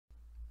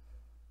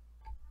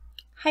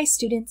Hi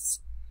students,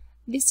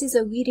 this is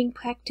a reading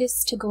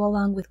practice to go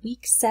along with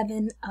week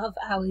 7 of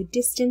our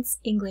distance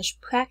English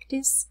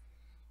practice.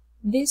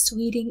 This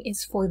reading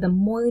is for the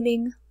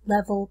morning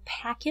level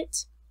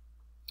packet,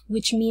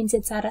 which means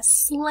it's at a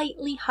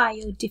slightly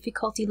higher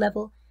difficulty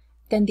level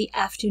than the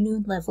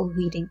afternoon level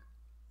reading.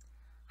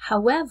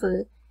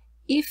 However,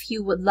 if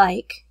you would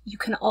like, you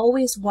can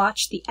always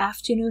watch the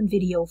afternoon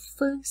video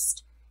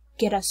first,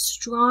 get a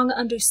strong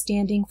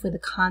understanding for the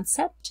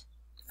concept,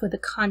 for the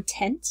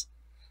content,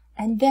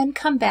 and then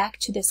come back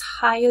to this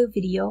higher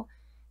video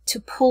to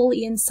pull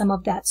in some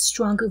of that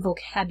stronger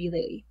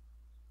vocabulary.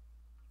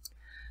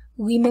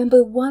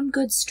 Remember, one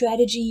good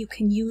strategy you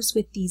can use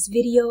with these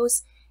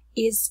videos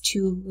is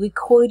to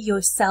record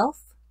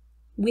yourself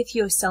with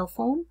your cell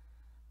phone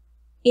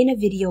in a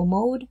video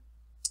mode.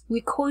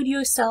 Record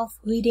yourself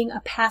reading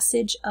a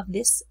passage of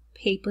this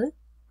paper.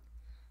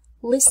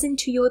 Listen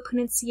to your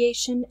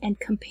pronunciation and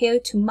compare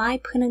to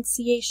my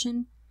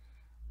pronunciation.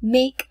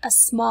 Make a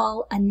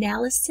small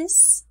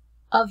analysis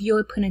of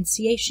your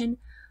pronunciation.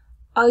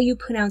 Are you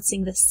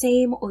pronouncing the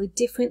same or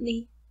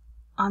differently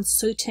on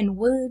certain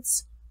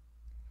words?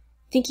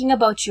 Thinking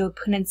about your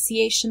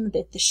pronunciation,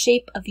 the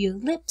shape of your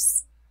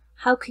lips,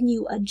 how can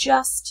you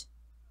adjust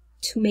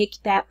to make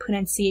that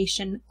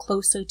pronunciation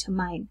closer to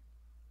mine?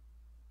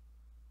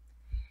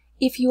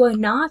 If you are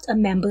not a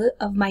member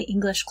of my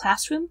English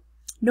classroom,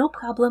 no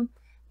problem.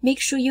 Make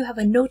sure you have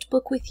a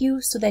notebook with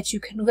you so that you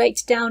can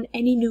write down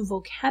any new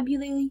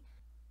vocabulary.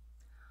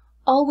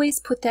 Always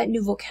put that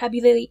new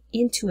vocabulary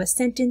into a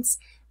sentence,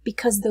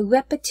 because the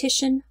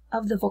repetition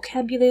of the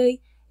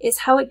vocabulary is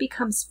how it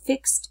becomes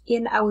fixed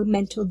in our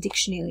mental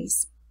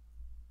dictionaries.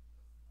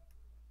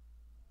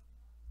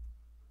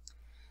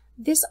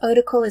 This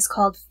article is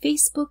called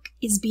 "Facebook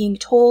is being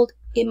told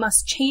it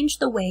must change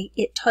the way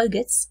it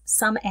targets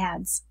some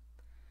ads,"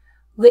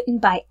 written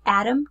by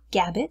Adam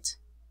Gabbett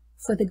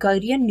for the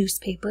Guardian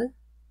newspaper,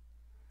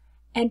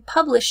 and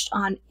published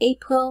on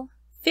April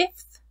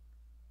 5th,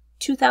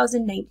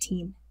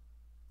 2019.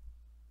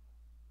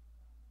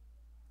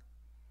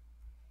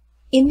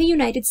 In the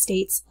United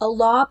States, a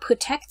law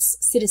protects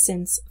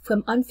citizens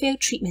from unfair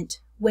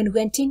treatment when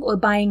renting or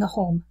buying a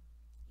home.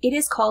 It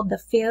is called the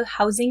Fair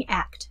Housing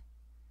Act.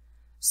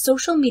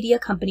 Social media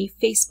company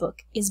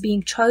Facebook is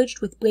being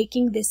charged with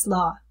breaking this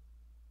law.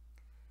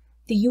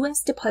 The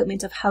U.S.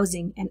 Department of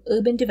Housing and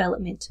Urban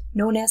Development,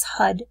 known as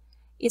HUD,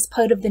 is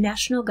part of the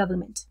national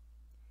government.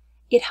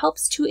 It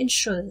helps to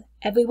ensure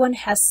everyone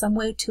has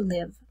somewhere to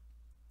live.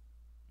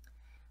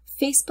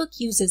 Facebook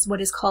uses what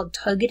is called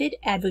targeted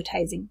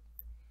advertising.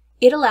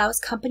 It allows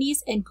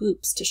companies and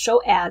groups to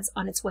show ads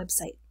on its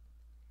website.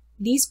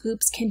 These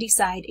groups can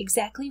decide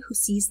exactly who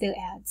sees their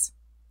ads.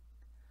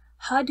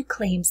 HUD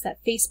claims that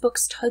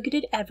Facebook's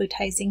targeted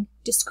advertising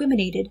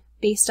discriminated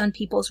based on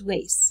people's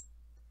race.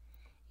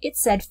 It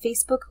said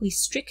Facebook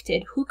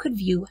restricted who could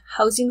view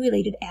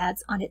housing-related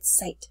ads on its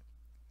site.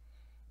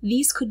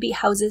 These could be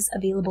houses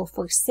available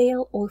for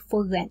sale or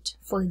for rent,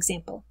 for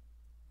example.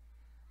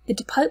 The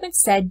department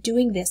said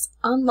doing this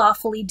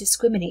unlawfully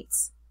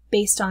discriminates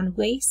based on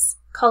race,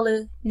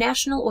 color,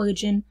 national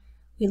origin,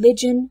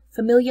 religion,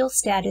 familial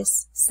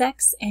status,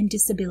 sex, and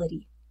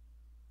disability.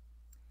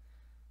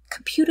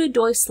 Computer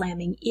door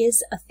slamming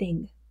is a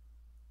thing.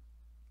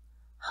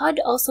 HUD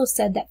also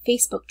said that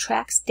Facebook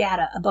tracks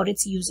data about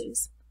its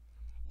users.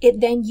 It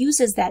then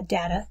uses that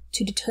data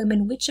to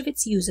determine which of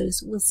its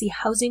users will see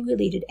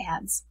housing-related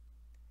ads.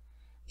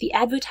 The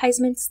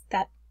advertisements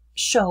that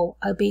show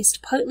are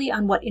based partly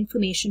on what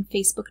information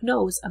Facebook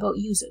knows about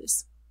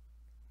users.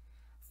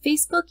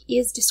 Facebook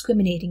is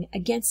discriminating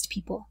against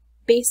people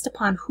based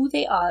upon who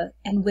they are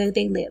and where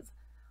they live,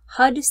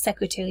 HUD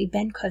Secretary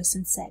Ben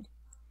Carson said.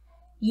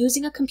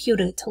 Using a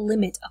computer to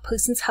limit a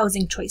person's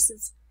housing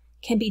choices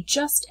can be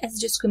just as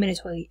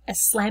discriminatory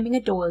as slamming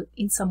a door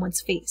in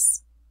someone's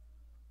face.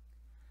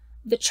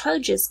 The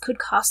charges could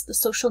cost the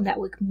social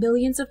network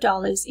millions of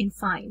dollars in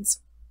fines.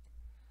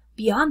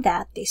 Beyond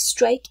that, they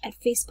strike at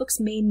Facebook's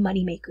main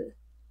moneymaker,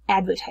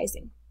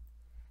 advertising.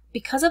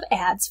 Because of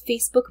ads,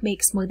 Facebook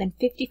makes more than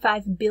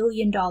 $55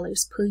 billion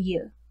per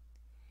year.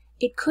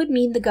 It could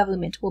mean the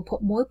government will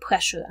put more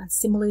pressure on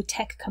similar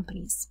tech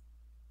companies.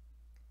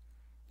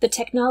 The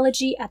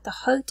technology at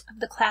the heart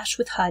of the clash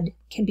with HUD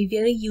can be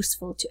very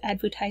useful to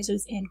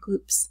advertisers and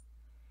groups.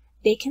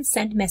 They can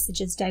send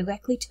messages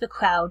directly to the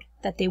crowd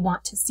that they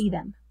want to see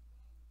them.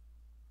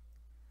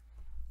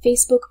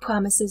 Facebook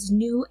promises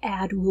new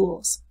ad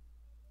rules.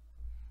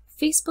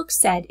 Facebook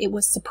said it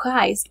was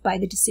surprised by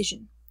the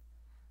decision.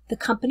 The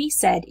company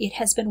said it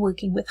has been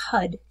working with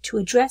HUD to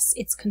address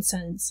its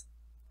concerns.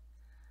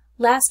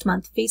 Last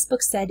month,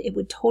 Facebook said it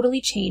would totally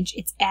change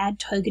its ad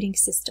targeting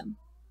system.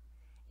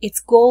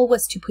 Its goal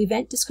was to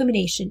prevent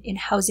discrimination in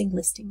housing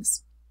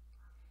listings.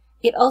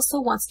 It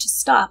also wants to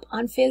stop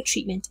unfair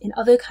treatment in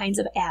other kinds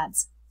of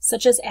ads,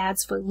 such as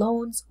ads for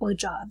loans or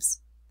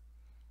jobs.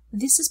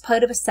 This is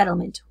part of a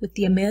settlement with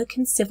the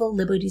American Civil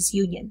Liberties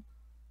Union,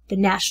 the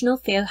National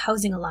Fair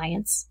Housing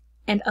Alliance,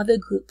 and other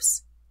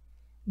groups.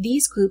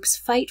 These groups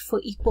fight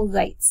for equal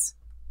rights.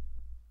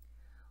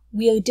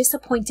 "We are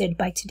disappointed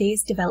by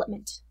today's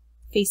development,"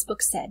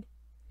 Facebook said.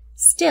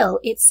 Still,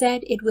 it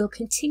said it will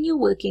continue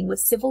working with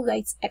civil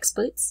rights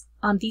experts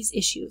on these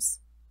issues.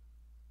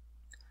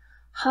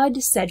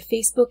 HUD said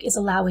Facebook is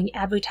allowing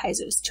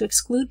advertisers to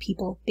exclude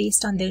people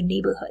based on their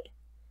neighborhood.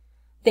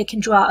 They can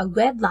draw a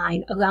red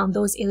line around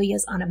those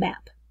areas on a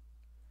map.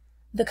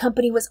 The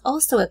company was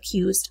also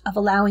accused of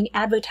allowing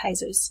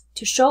advertisers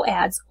to show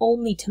ads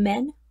only to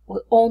men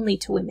or only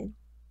to women.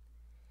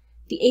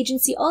 The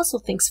agency also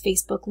thinks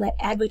Facebook let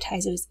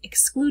advertisers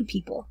exclude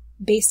people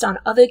based on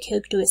other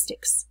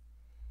characteristics.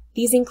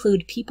 These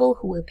include people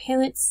who were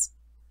parents,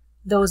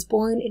 those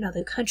born in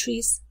other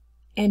countries,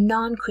 and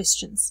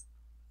non-Christians.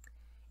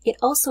 It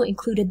also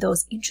included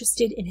those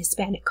interested in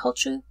Hispanic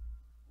culture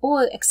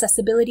or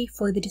accessibility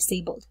for the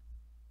disabled.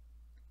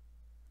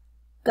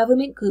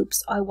 Government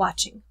groups are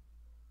watching.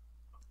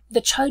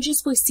 The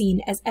charges were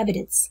seen as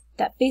evidence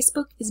that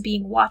Facebook is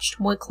being watched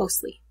more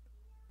closely.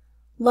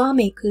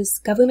 Lawmakers,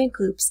 government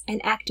groups,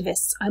 and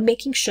activists are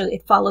making sure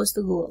it follows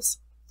the rules.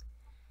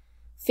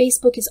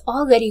 Facebook is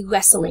already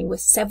wrestling with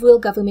several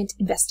government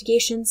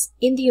investigations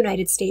in the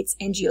United States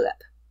and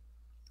Europe.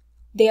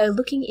 They are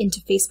looking into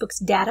Facebook's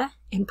data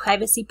and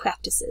privacy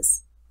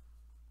practices.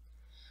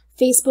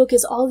 Facebook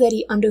is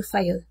already under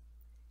fire.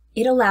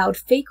 It allowed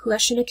fake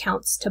Russian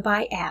accounts to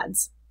buy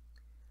ads.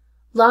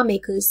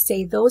 Lawmakers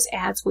say those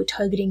ads were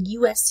targeting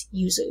U.S.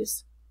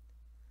 users.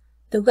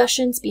 The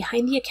Russians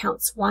behind the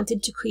accounts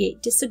wanted to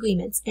create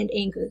disagreements and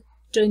anger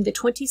during the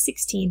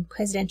 2016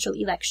 presidential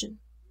election.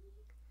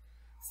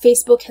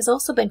 Facebook has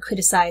also been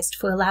criticized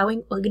for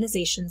allowing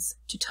organizations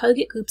to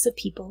target groups of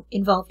people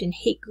involved in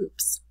hate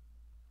groups.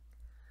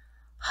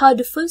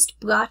 HUD first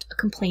brought a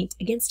complaint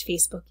against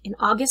Facebook in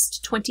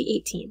August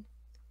 2018.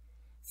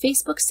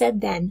 Facebook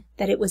said then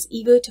that it was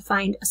eager to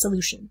find a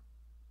solution.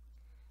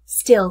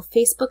 Still,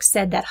 Facebook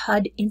said that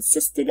HUD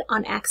insisted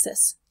on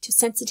access to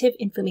sensitive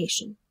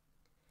information.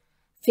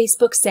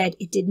 Facebook said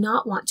it did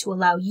not want to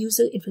allow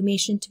user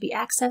information to be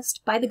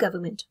accessed by the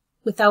government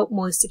without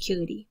more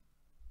security.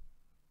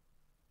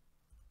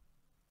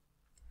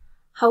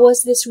 How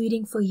was this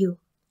reading for you?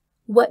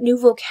 What new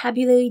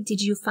vocabulary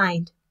did you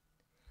find?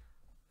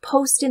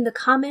 Post in the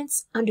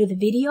comments under the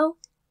video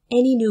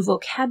any new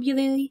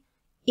vocabulary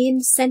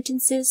in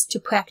sentences to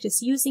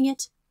practice using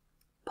it.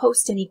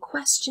 Post any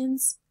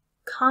questions,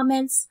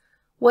 comments,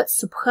 what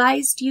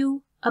surprised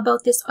you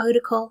about this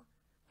article.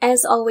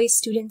 As always,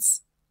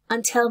 students,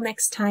 until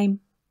next time,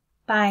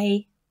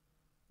 bye.